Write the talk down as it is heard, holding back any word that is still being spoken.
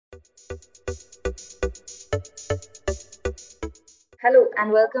Hello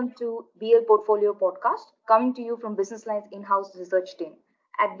and welcome to BL Portfolio Podcast, coming to you from Business Line's in-house research team.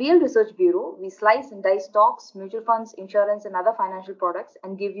 At BL Research Bureau, we slice and dice stocks, mutual funds, insurance, and other financial products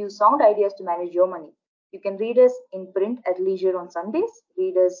and give you sound ideas to manage your money. You can read us in print at leisure on Sundays,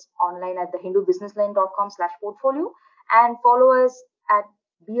 read us online at thehindubusinessline.com/portfolio, and follow us at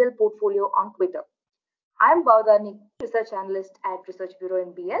BL Portfolio on Twitter. I'm Bhavdani, research analyst at Research Bureau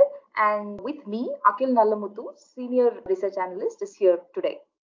in BL, and with me, Akil Nallamuthu, senior research analyst, is here today.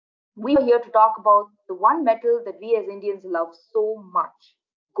 We are here to talk about the one metal that we as Indians love so much,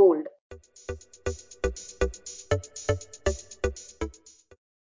 gold.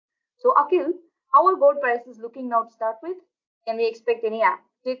 So, Akil, how are gold prices looking now to start with? Can we expect any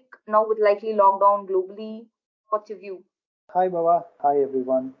uptick now with likely lockdown globally? What's your view? Hi Baba, hi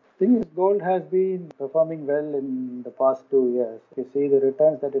everyone. Thing is, gold has been performing well in the past 2 years. You see the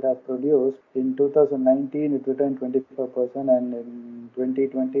returns that it has produced. In 2019, it returned 24%, and in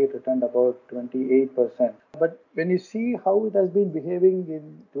 2020, it returned about 28%. But when you see how it has been behaving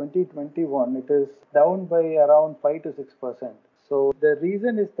in 2021, it is down by around 5 to 6%. So the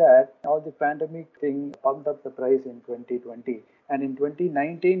reason is that all the pandemic thing pumped up the price in 2020. And in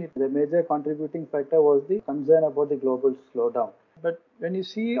 2019, the major contributing factor was the concern about the global slowdown. But when you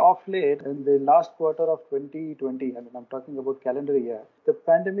see off late in the last quarter of 2020, I mean, I'm talking about calendar year, the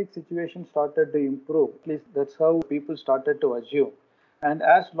pandemic situation started to improve. At least that's how people started to assume. And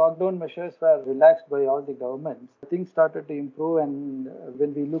as lockdown measures were relaxed by all the governments, things started to improve. And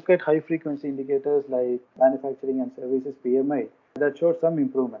when we look at high frequency indicators like manufacturing and services PMI, that showed some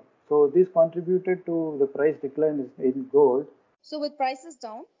improvement. So this contributed to the price decline in gold. So, with prices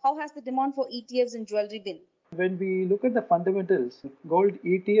down, how has the demand for ETFs and jewelry been? When we look at the fundamentals, gold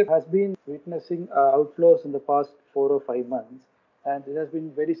ETF has been witnessing outflows in the past 4 or 5 months, and it has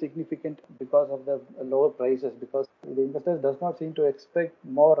been very significant because of the lower prices. Because the investors does not seem to expect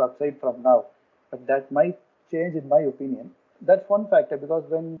more upside from now, but that might change, in my opinion. That's one factor because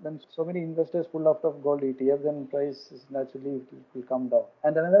when so many investors pull out of gold ETF, then price is naturally will come down.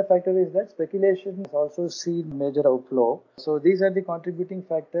 And another factor is that speculation has also seen major outflow. So these are the contributing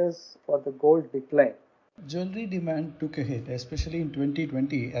factors for the gold decline. Jewelry demand took a hit, especially in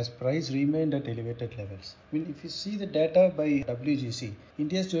 2020, as price remained at elevated levels. I mean, if you see the data by WGC,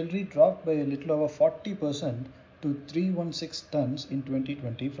 India's jewelry dropped by a little over 40% to 316 tons in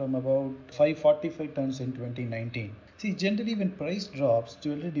 2020 from about 545 tons in 2019. See, generally when price drops,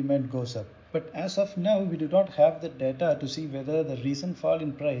 jewelry demand goes up. But as of now, we do not have the data to see whether the recent fall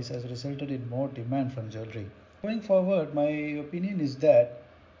in price has resulted in more demand from jewelry. Going forward, my opinion is that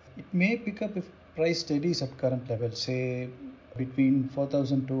it may pick up if price steadies at current levels, say between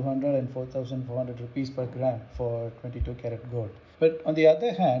 4,200 and 4,400 rupees per gram for 22 karat gold. But on the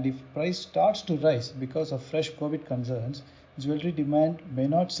other hand, if price starts to rise because of fresh COVID concerns, jewelry demand may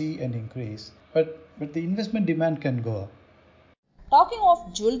not see an increase, but the investment demand can go up. Talking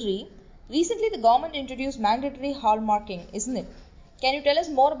of jewelry, recently the government introduced mandatory hallmarking, isn't it? Can you tell us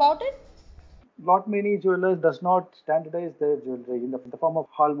more about it? Lot many jewelers does not standardize their jewelry in the form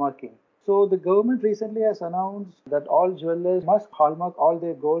of hallmarking. So the government recently has announced that all jewelers must hallmark all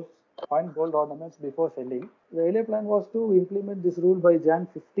their gold, fine gold ornaments before selling. The earlier plan was to implement this rule by Jan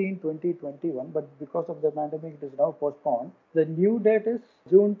 15, 2021, but because of the pandemic, it is now postponed. The new date is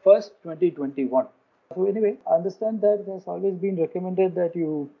June 1st, 2021. So anyway, I understand that it has always been recommended that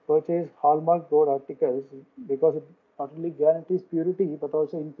you purchase hallmark gold articles because it not only guarantees purity but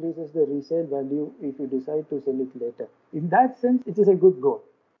also increases the resale value if you decide to sell it later. In that sense, it is a good goal.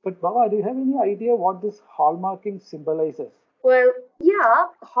 But Baba, do you have any idea what this hallmarking symbolizes? Well, yeah,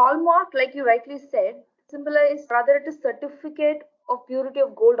 hallmark, like you rightly said, symbolize rather it is certificate of purity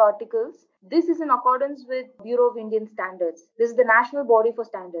of gold articles. This is in accordance with Bureau of Indian Standards. This is the national body for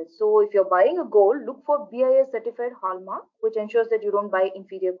standards. So if you're buying a gold, look for BIS certified hallmark, which ensures that you don't buy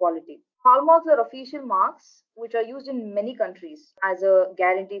inferior quality. Hallmarks are official marks which are used in many countries as a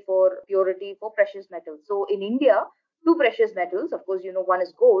guarantee for purity for precious metals. So in India, two precious metals, of course, one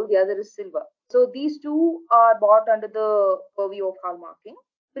is gold, the other is silver. So these two are bought under the purview of hallmarking.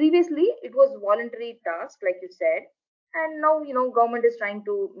 Previously, it was voluntary task, like you said, and now government is trying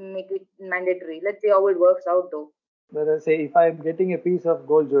to make it mandatory. Let's see how it works out, though. Whether say if I am getting a piece of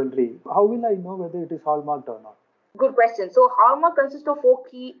gold jewelry, how will I know whether it is hallmarked or not? Good question. So hallmark consists of four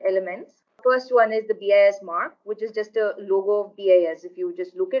key elements. First one is the BIS mark, which is just a logo of BIS. If you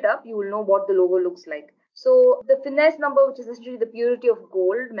just look it up, you will know what the logo looks like. So the finesse number, which is essentially the purity of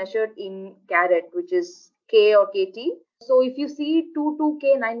gold measured in carat, which is K or KT. So if you see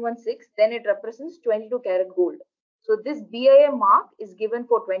 22K916, then it represents 22 karat gold. So this BIM mark is given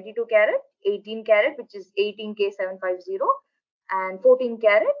for 22 carat, 18 carat, which is 18K750, and 14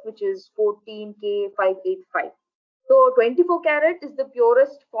 carat, which is 14K585. So 24 carat is the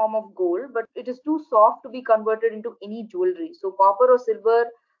purest form of gold, but it is too soft to be converted into any jewelry. So copper or silver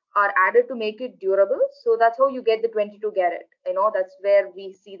are added to make it durable. So that's how you get the 22 carat. That's where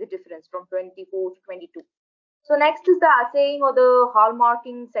we see the difference from 24 to 22. So next is the assaying or the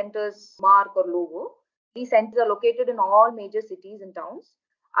hallmarking centers mark or logo. These centers are located in all major cities and towns.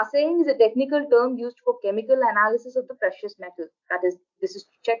 Assaying is a technical term used for chemical analysis of the precious metal. That is, this is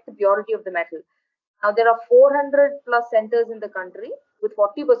to check the purity of the metal. Now, there are 400 plus centers in the country, with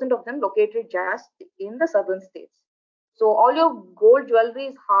 40% of them located just in the southern states. So, all your gold jewelry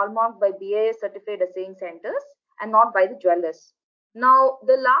is hallmarked by BIS certified assaying centers and not by the jewelers. Now,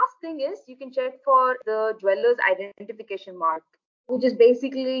 the last thing is you can check for the jeweller's identification mark, which is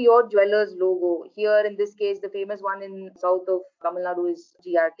basically your jeweller's logo. Here, in this case, the famous one in south of Tamil Nadu is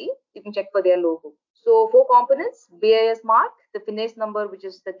GRT. You can check for their logo. So, four components: BIS mark, the finish number, which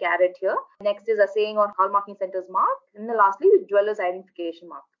is the carat here. Next is assaying or hallmarking center's mark, and then lastly, the jeweller's identification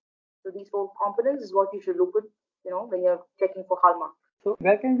mark. So, these four components is what you should look at, when you're checking for hallmark. So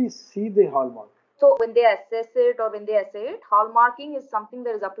where can we see the hallmark? So when they assess it or when they assay it, hallmarking is something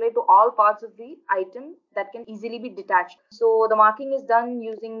that is applied to all parts of the item that can easily be detached. So the marking is done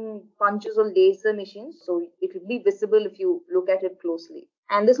using punches or laser machines. So it will be visible if you look at it closely.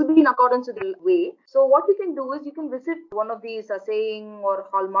 And this will be in accordance with the way. So what you can do is you can visit one of these assaying or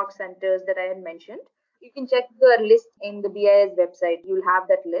hallmark centers that I had mentioned. You can check the list in the BIS website. You'll have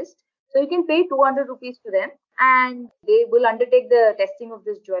that list. So you can pay 200 rupees to them and they will undertake the testing of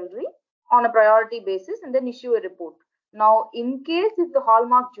this jewelry on a priority basis and then issue a report. Now, in case if the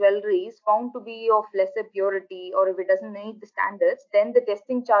hallmark jewelry is found to be of lesser purity or if it doesn't meet the standards, then the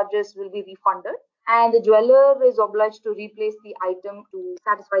testing charges will be refunded and the jeweler is obliged to replace the item to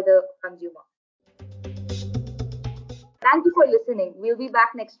satisfy the consumer. Thank you for listening. We'll be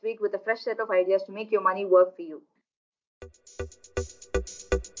back next week with a fresh set of ideas to make your money work for you.